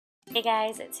Hey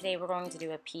guys, today we're going to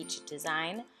do a peach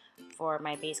design. For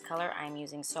my base color, I'm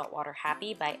using Saltwater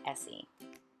Happy by Essie.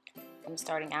 I'm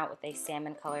starting out with a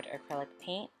salmon colored acrylic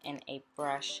paint and a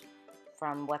brush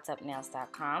from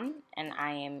whatsupnails.com, and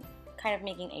I am kind of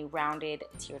making a rounded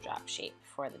teardrop shape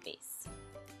for the base.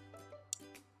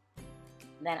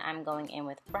 Then I'm going in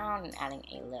with brown and adding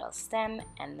a little stem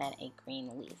and then a green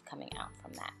leaf coming out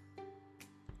from that.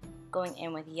 Going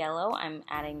in with yellow, I'm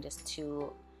adding just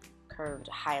two curved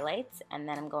highlights, and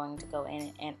then I'm going to go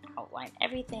in and outline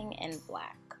everything in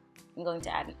black. I'm going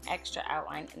to add an extra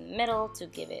outline in the middle to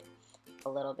give it a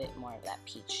little bit more of that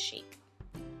peach shape.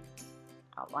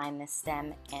 Outline the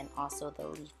stem and also the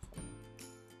leaf.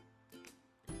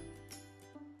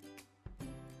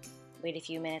 Wait a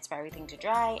few minutes for everything to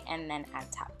dry and then add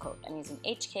top coat. I'm using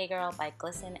HK Girl by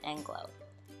Glisten and Glow.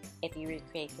 If you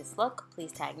recreate this look,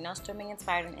 please tag No Swimming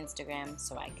Inspired on Instagram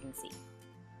so I can see.